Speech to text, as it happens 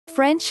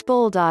French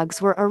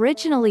Bulldogs were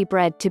originally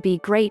bred to be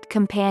great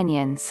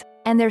companions,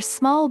 and their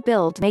small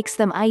build makes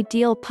them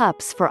ideal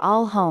pups for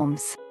all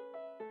homes.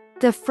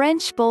 The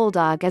French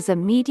Bulldog is a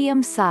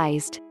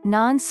medium-sized,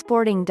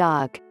 non-sporting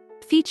dog,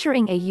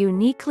 featuring a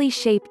uniquely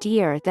shaped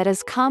ear that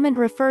is commonly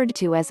referred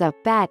to as a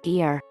bat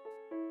ear.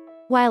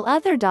 While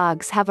other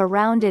dogs have a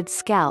rounded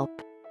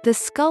scalp, the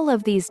skull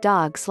of these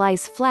dogs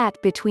lies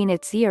flat between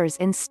its ears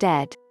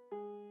instead.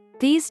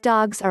 These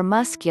dogs are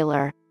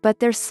muscular, but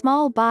their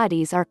small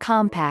bodies are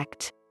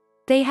compact.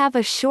 They have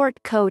a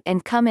short coat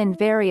and come in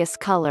various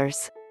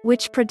colors,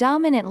 which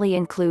predominantly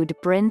include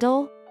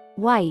brindle,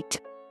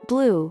 white,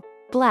 blue,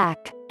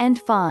 black,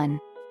 and fawn.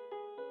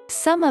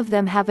 Some of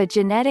them have a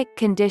genetic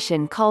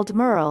condition called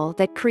Merle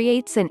that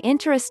creates an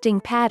interesting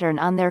pattern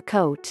on their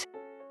coat.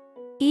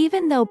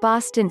 Even though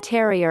Boston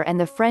Terrier and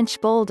the French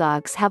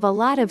Bulldogs have a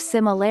lot of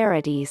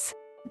similarities,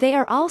 they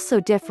are also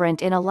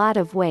different in a lot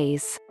of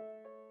ways.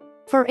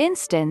 For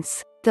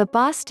instance, the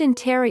Boston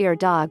Terrier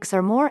dogs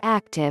are more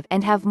active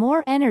and have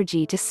more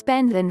energy to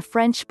spend than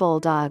French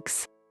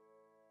Bulldogs.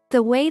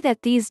 The way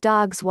that these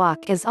dogs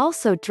walk is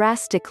also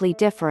drastically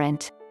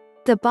different.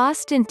 The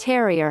Boston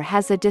Terrier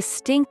has a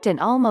distinct and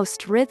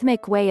almost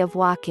rhythmic way of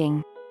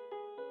walking.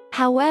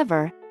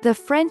 However, the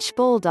French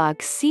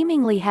Bulldog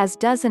seemingly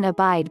doesn't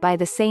abide by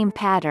the same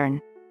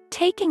pattern,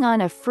 taking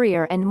on a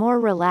freer and more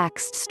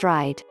relaxed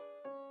stride.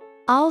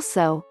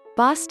 Also,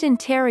 Boston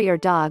Terrier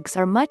dogs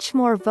are much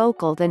more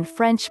vocal than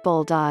French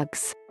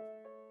Bulldogs.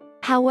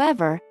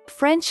 However,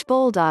 French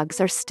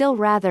Bulldogs are still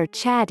rather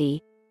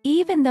chatty,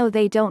 even though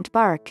they don't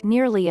bark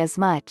nearly as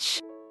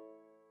much.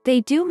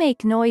 They do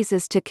make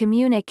noises to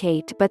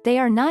communicate, but they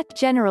are not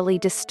generally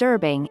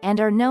disturbing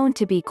and are known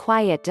to be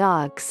quiet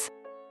dogs.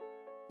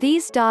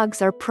 These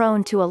dogs are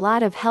prone to a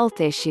lot of health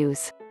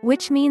issues,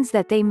 which means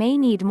that they may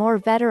need more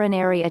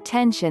veterinary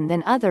attention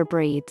than other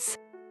breeds.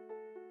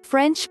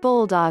 French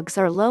Bulldogs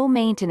are low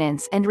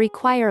maintenance and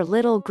require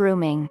little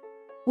grooming.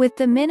 With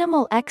the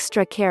minimal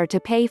extra care to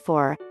pay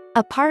for,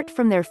 apart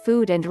from their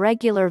food and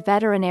regular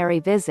veterinary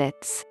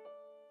visits,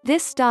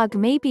 this dog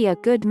may be a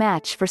good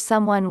match for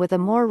someone with a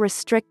more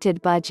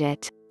restricted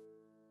budget.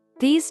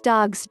 These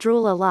dogs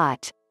drool a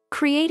lot,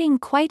 creating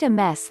quite a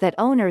mess that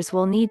owners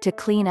will need to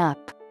clean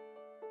up.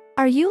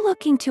 Are you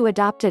looking to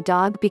adopt a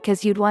dog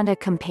because you'd want a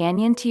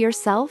companion to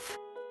yourself?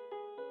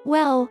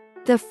 Well,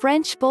 the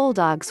French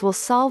Bulldogs will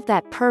solve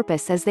that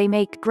purpose as they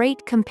make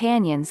great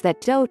companions that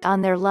dote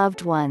on their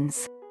loved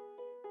ones.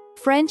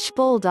 French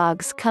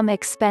Bulldogs come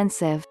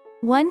expensive.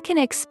 One can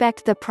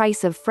expect the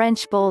price of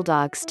French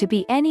Bulldogs to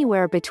be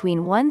anywhere between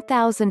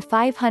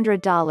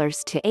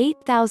 $1,500 to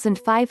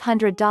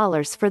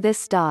 $8,500 for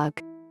this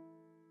dog.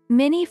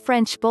 Mini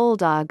French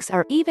Bulldogs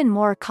are even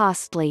more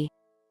costly.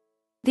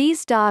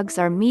 These dogs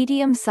are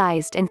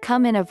medium-sized and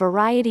come in a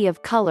variety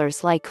of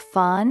colors like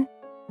fawn,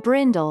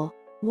 brindle,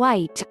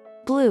 white,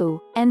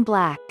 blue, and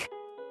black.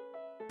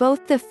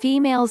 Both the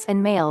females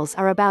and males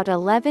are about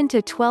 11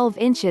 to 12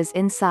 inches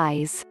in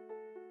size.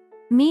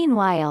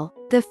 Meanwhile,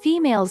 the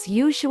females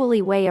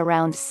usually weigh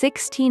around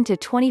 16 to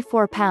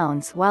 24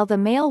 pounds while the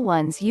male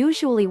ones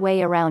usually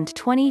weigh around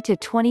 20 to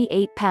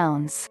 28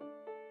 pounds.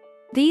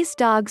 These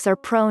dogs are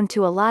prone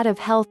to a lot of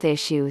health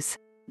issues,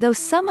 though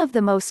some of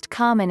the most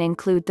common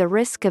include the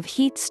risk of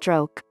heat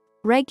stroke,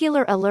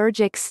 regular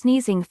allergic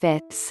sneezing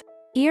fits,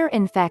 ear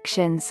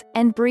infections,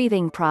 and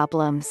breathing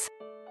problems.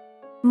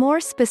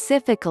 More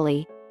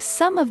specifically,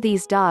 some of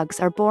these dogs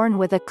are born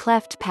with a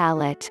cleft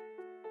palate.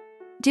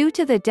 Due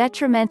to the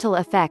detrimental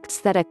effects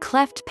that a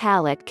cleft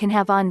palate can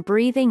have on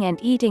breathing and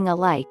eating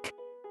alike,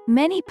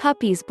 many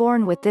puppies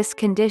born with this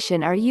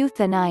condition are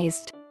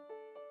euthanized.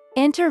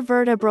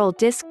 Intervertebral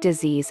disc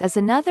disease is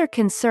another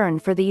concern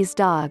for these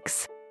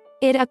dogs.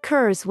 It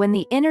occurs when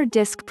the inner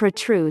disc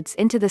protrudes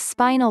into the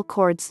spinal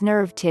cord's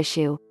nerve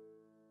tissue.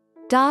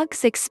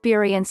 Dogs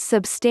experience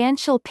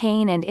substantial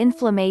pain and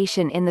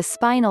inflammation in the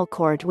spinal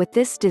cord with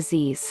this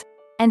disease,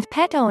 and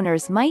pet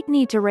owners might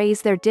need to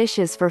raise their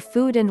dishes for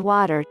food and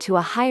water to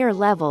a higher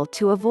level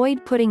to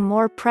avoid putting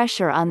more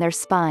pressure on their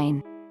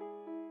spine.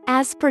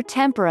 As per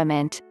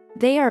temperament,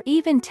 they are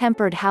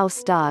even-tempered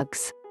house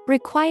dogs,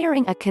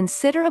 requiring a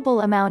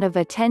considerable amount of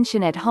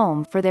attention at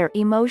home for their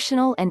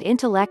emotional and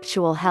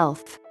intellectual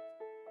health.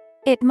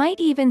 It might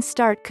even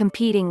start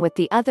competing with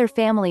the other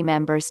family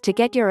members to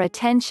get your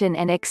attention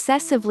and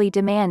excessively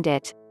demand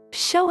it,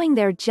 showing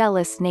their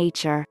jealous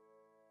nature.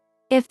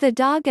 If the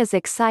dog is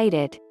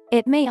excited,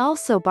 it may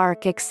also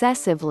bark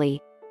excessively,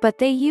 but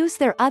they use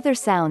their other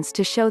sounds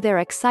to show their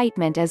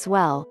excitement as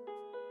well.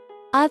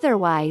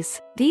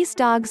 Otherwise, these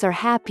dogs are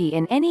happy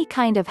in any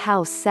kind of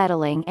house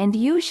settling and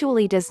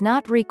usually does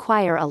not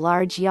require a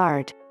large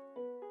yard.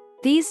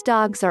 These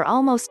dogs are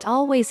almost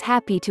always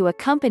happy to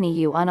accompany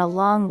you on a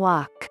long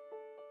walk.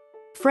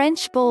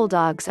 French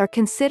Bulldogs are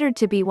considered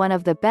to be one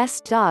of the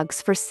best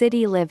dogs for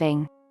city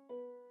living.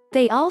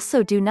 They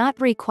also do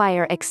not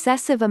require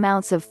excessive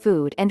amounts of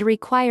food and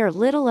require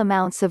little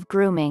amounts of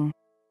grooming.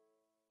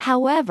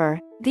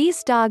 However,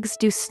 these dogs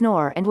do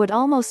snore and would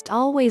almost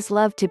always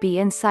love to be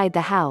inside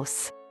the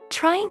house,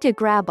 trying to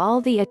grab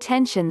all the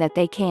attention that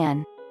they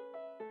can.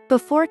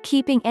 Before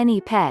keeping any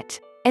pet,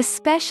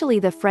 especially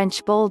the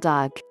French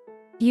Bulldog,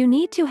 you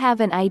need to have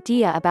an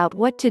idea about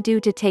what to do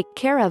to take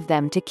care of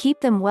them to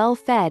keep them well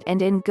fed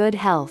and in good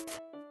health.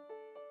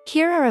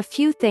 Here are a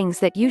few things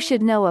that you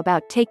should know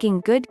about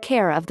taking good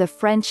care of the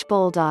French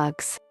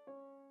Bulldogs.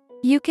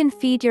 You can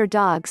feed your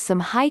dogs some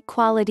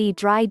high-quality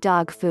dry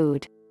dog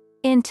food.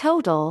 In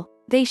total,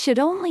 they should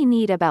only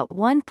need about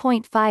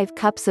 1.5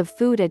 cups of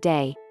food a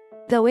day,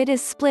 though it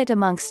is split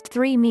amongst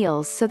 3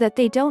 meals so that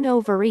they don't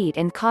overeat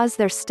and cause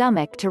their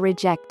stomach to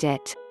reject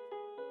it.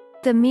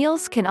 The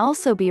meals can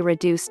also be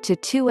reduced to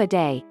 2 a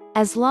day,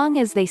 as long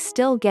as they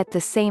still get the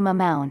same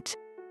amount.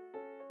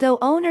 Though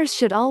owners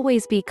should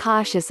always be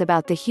cautious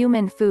about the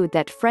human food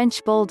that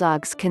French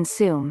Bulldogs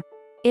consume,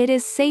 it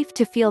is safe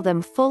to feed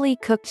them fully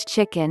cooked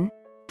chicken,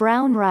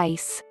 brown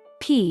rice,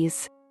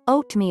 peas,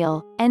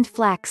 oatmeal, and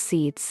flax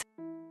seeds.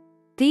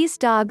 These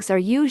dogs are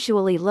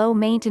usually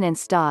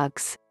low-maintenance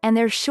dogs, and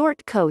their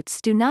short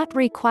coats do not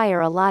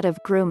require a lot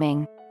of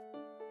grooming.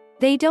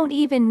 They don't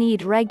even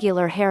need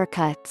regular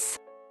haircuts.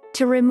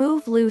 To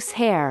remove loose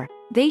hair,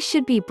 they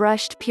should be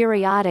brushed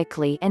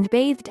periodically and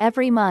bathed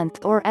every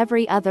month or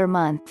every other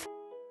month.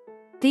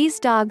 These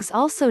dogs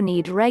also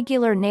need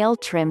regular nail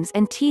trims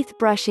and teeth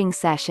brushing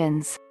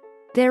sessions.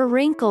 Their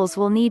wrinkles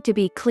will need to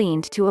be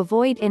cleaned to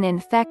avoid an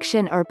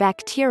infection or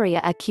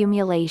bacteria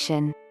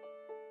accumulation.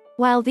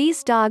 While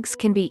these dogs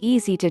can be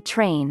easy to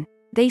train,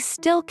 they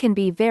still can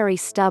be very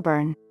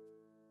stubborn.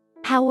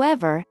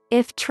 However,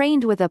 if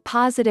trained with a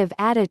positive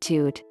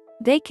attitude,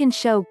 they can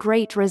show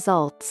great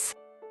results.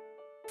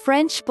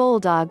 French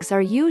Bulldogs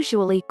are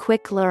usually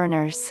quick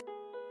learners.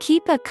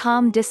 Keep a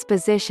calm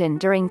disposition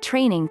during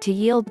training to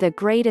yield the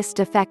greatest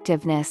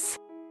effectiveness.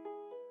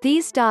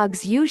 These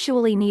dogs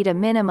usually need a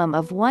minimum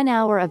of 1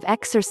 hour of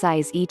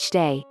exercise each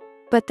day,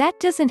 but that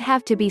doesn't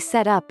have to be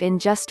set up in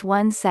just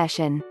one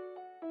session.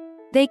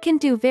 They can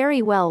do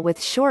very well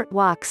with short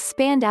walks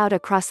spanned out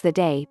across the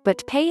day,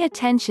 but pay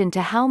attention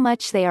to how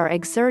much they are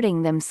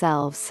exerting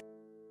themselves.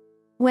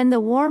 When the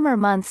warmer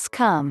months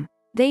come,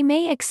 they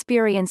may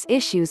experience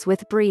issues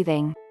with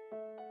breathing.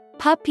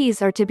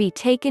 Puppies are to be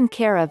taken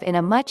care of in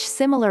a much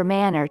similar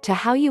manner to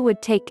how you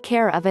would take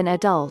care of an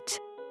adult.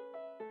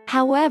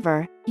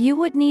 However, you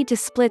would need to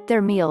split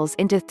their meals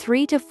into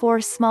 3 to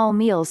 4 small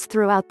meals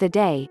throughout the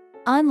day,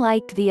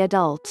 unlike the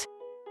adult.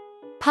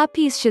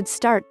 Puppies should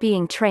start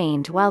being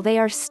trained while they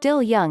are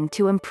still young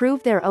to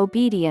improve their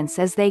obedience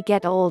as they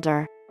get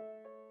older.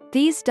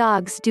 These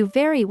dogs do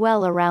very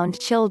well around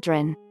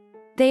children.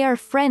 They are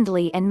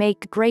friendly and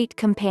make great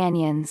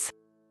companions.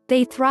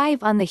 They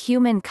thrive on the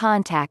human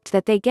contact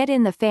that they get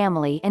in the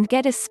family and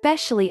get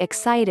especially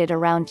excited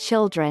around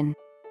children.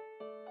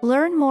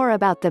 Learn more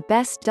about the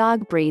best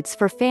dog breeds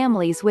for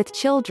families with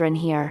children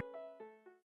here.